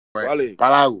Wale.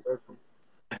 Palago.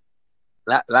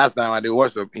 Last time I did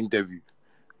watch some interview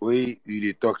where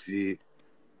you talk to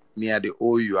me, I they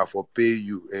owe you, I for pay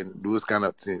you, and those kind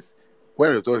of things.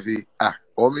 When they talk say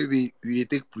or maybe you dey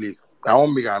take play. I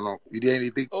won't make a no. You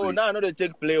didn't take Oh, play. now I know they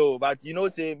take play, but you know,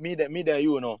 say me that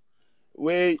you know,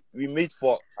 where we meet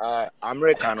for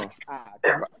Americano.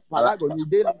 Palago, you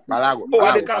did. Palago. Oh,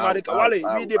 I come, Wale,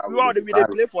 we they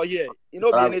play for here. You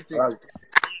know, be anything.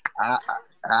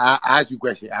 I ask you a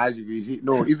question. I ask you,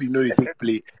 no, if you know they take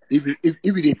play, if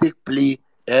they take play,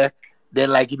 then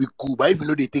like it be cool. But if you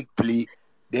know they take play,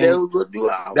 then They will go do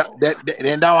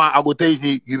then that one I go tell you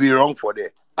say, you be wrong for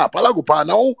that. Palago pa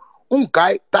now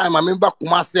guy time I remember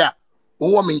Kumasi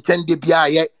who me de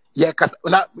bia cause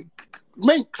now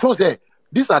man so say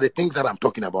these are the things that I'm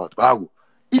talking about. Palago,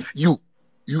 if you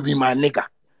be my nigga,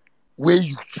 where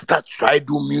you start try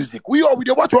do music, we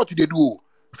dey watch what they do.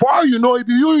 For all you know, if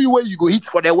you where you go hit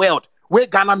for the world, where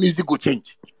Ghana music go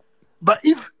change. But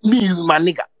if me, you my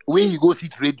nigga, where you go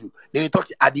sit radio, then you talk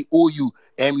at the OU,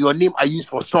 and your name I use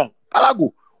for song.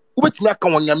 Palago, which me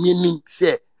come on your meaning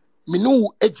say, me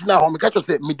no ejina home, catch you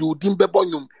say, me do dimbe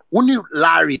bonum, only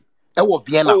Larry,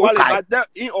 Vienna. Oh, Wale, but that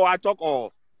in or I talk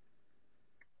or.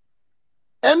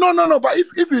 No, but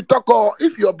if you talk or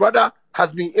if your brother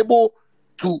has been able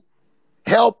to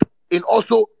help in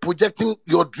also projecting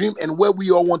your dream and where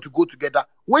we all want to go together.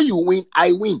 When you win,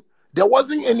 I win. There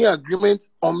wasn't any agreement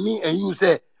on me and you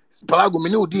say, Palago,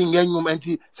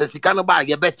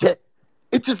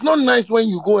 it is not nice when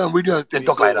you go and read and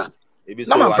talk like that. If it's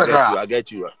so, I get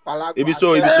you. If it's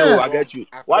so, I get you.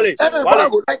 Wale,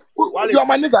 like, you are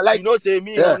my nigga. Like, you know, say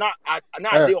me, now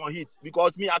they on hit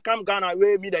because me, I come Ghana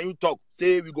where me then you talk,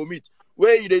 say we go meet.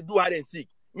 Where you they do hide and seek.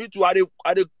 Me too, I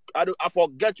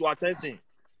forget your attention.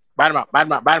 Bad man.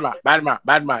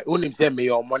 Unim say me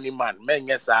your money man. Men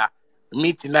yes sir.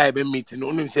 Meeting I be meeting.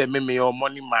 Unim say me your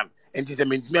money man. And he say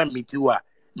me meet you.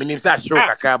 Me name say show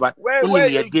kakra but where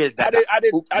you deal that.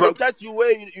 I test you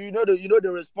where you know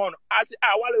the response. I say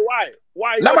Wale,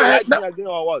 why you like me again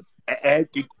or what?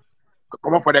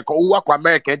 Come on for the work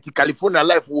America and California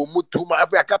life will move to my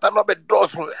Africa no be doors.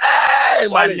 Hey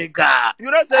my nigga. You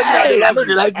don't say me I love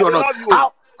you. Like you or not. You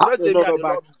don't say me I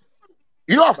love you.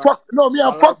 You know, I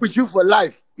fuck with you for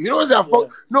life. You know what I'm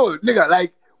saying? No, nigga,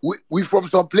 like, we from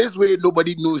some place where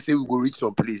nobody knows, say we go reach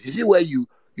some place. You see where you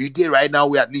did right now,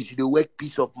 where at least you do work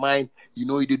peace of mind, you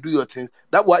know, you do your things.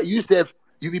 That's why you said,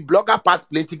 you be blogger past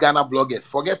plenty Ghana bloggers.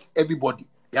 Forget everybody.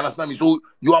 You understand me? So,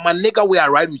 you are my nigga where I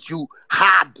ride with you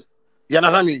hard. You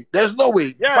understand me? There's no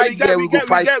way. Yeah, we get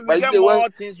more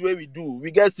things where we do.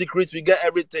 We get secrets, we get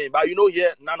everything. But you know,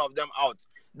 here, none of them out.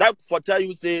 That for tell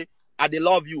you, say, they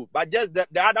love you, but just the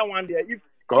other one there.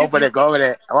 Go over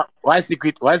there. One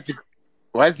secret way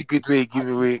give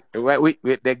away. Wait,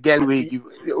 the girl way give.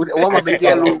 What am I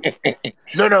girl?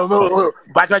 No.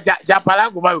 But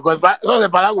Palago because so the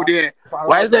Palago there.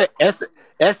 Why is the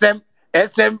SM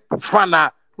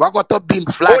fana? What got top beam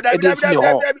flag?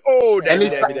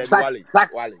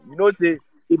 Wale. You know say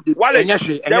Wale.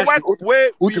 The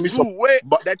way we do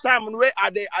the time where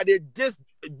are they just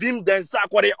beam then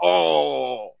sack what they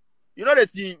You know they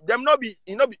see them not be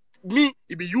me,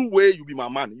 it be you way, you be my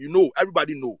man. You know,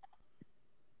 everybody know.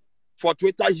 For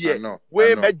Twitter here.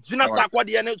 Where me Gina Sakwa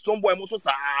the end some boy most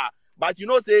but you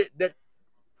know say that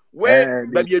where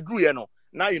baby you do you know.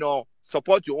 Now you know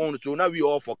support your own, so now we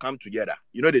all for come together.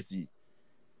 You know they see.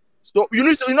 So you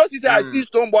know say I see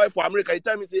Stone Boy for America, you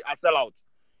tell me say I sell out.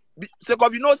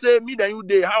 Because you know say me then you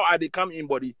day how are they come in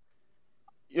body?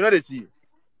 You know they see.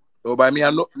 Oh, by me, I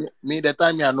know me the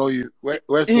time I know you. Where's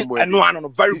I know,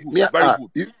 very good, very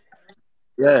good.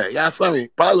 Yeah, Sammy.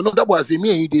 But you know that was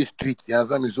me and you this street, yeah,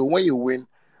 Sammy. So when you win,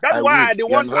 that's why they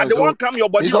want come your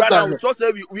body right now. So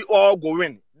say we all go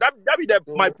win. That be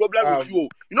my problem with you.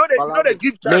 You know they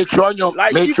give chance.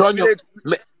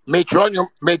 Make sure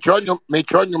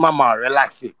you mama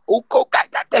relax it. Okay,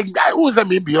 that guy who's a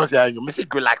me Beyonce, you miss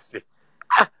it relax it.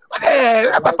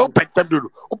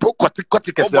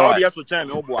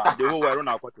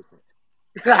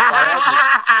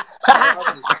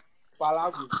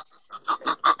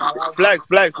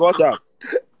 Flex, what's up?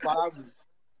 Palago.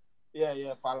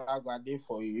 Yeah, Palago, I did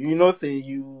for you. You know, say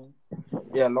you,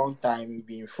 long time you've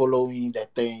been following the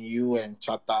thing, you and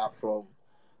Shatta from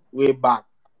way back.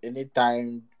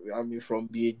 Anytime, I mean, from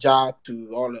Bija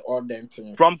to all them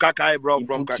things. From Kakai, bro,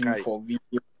 from Kakai. For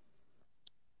video.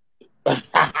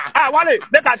 Wale,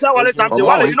 they can tell Wale something.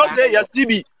 Wale, you know, say yes,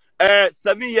 TB,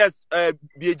 7 years,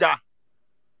 Bija.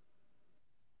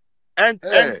 And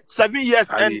 7 years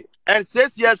and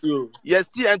 6 years, yes,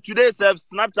 and today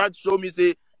Snapchat show me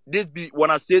say this be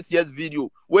wanna say yes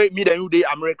video. Wait, me then you day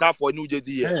America for New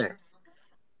Jersey here. Yeah.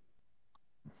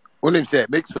 Only say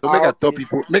make I Okay. tell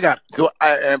people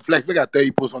Flex make I tell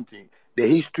people something. The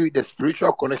history, the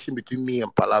spiritual connection between me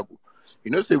and Palago.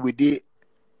 You know, say we did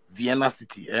Vienna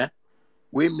City, eh?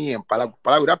 Where me and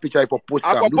Palago that picture for post.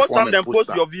 I for post them, then post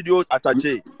your video at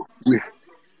a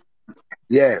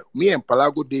Yeah, me and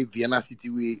Palago did Vienna City.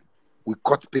 We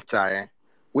cut picture, eh?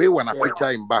 We want a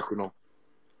picture in back, you know.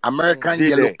 American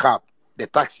yellow there. cap, the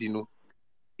taxi, you know.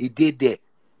 He did there.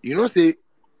 You know, say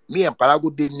me and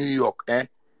Palago did New York, eh?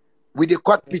 We did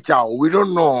cut picture. We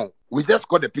don't know. We just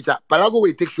got the picture. Palago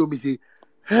will take show me say,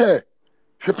 hey,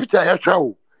 the picture here try.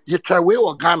 You try way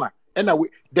or Ghana. And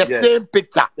the same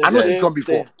picture. I know this one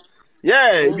before.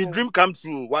 Yeah, it be dream come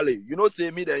true, Wale. You know, say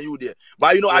me then you there.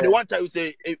 But you know, at the one time you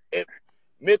say if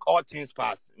make all things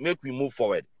pass, make we move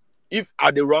forward. If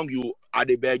at the wrong you, at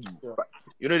the beg you.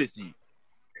 You know they see.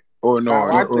 Oh no,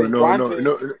 you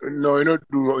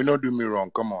don't do me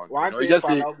wrong. Come on. One thing just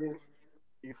say,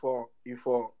 if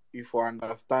you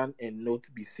understand and not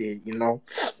be saying, you know,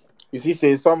 you see,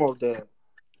 say some of the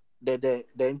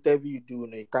interview you do,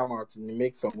 and you come out and you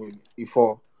make some way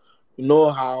before. You know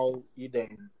how you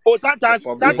then. Oh, sometimes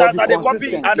I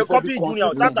the copy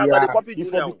junior. Sometimes I the copy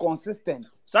junior. Be consistent.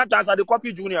 Sometimes I the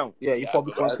copy junior. Yeah, if you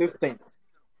be consistent.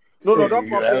 No, don't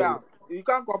copy out. You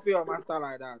can't copy your master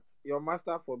like that. Your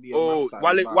master for be your master.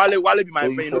 Wale be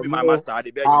my friend. No be my master. I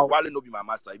beg you. Wale no be my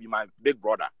master. He be my big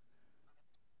brother.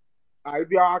 I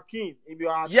be our king.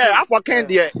 Yeah, I for king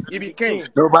there. He be king.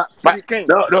 No, but king.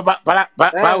 No, but it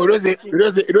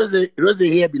doesn't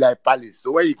here be like palace.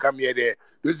 So when you come here, there.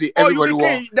 You be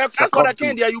king. That's for the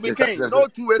king there. You be king. No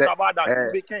two ways about that. You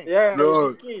be king. Yeah,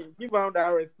 you be king. Give him that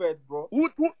respect, bro. Who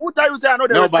tell you say I know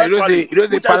the respect? No, but you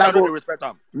don't say Palago. Respect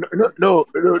him. No.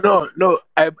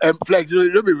 I'm Flex.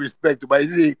 You don't be respect, but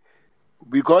you see,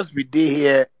 because we did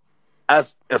here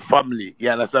as a family. You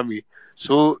understand me?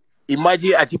 So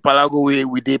imagine archipelago way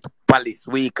we did palace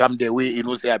where he come there way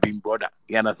say I've been brother.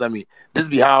 You understand me? This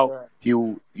be how he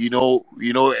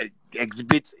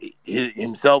exhibits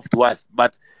himself to us.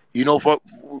 But for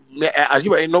as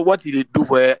you know what he did do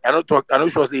for her, I'm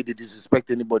not sure say he did disrespect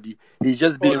anybody. He's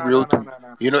just being real to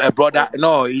a brother.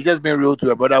 No, he's just being real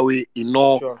to a brother way I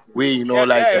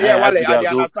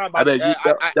understand, but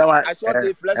I sure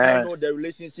say Flex know the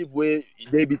relationship where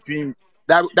they between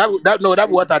that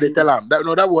what I tell him.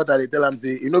 That what I tell him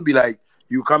say, be like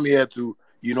you come here to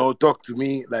talk to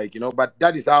me like but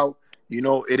that is how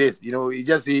it is. It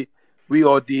just say we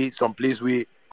all did some place where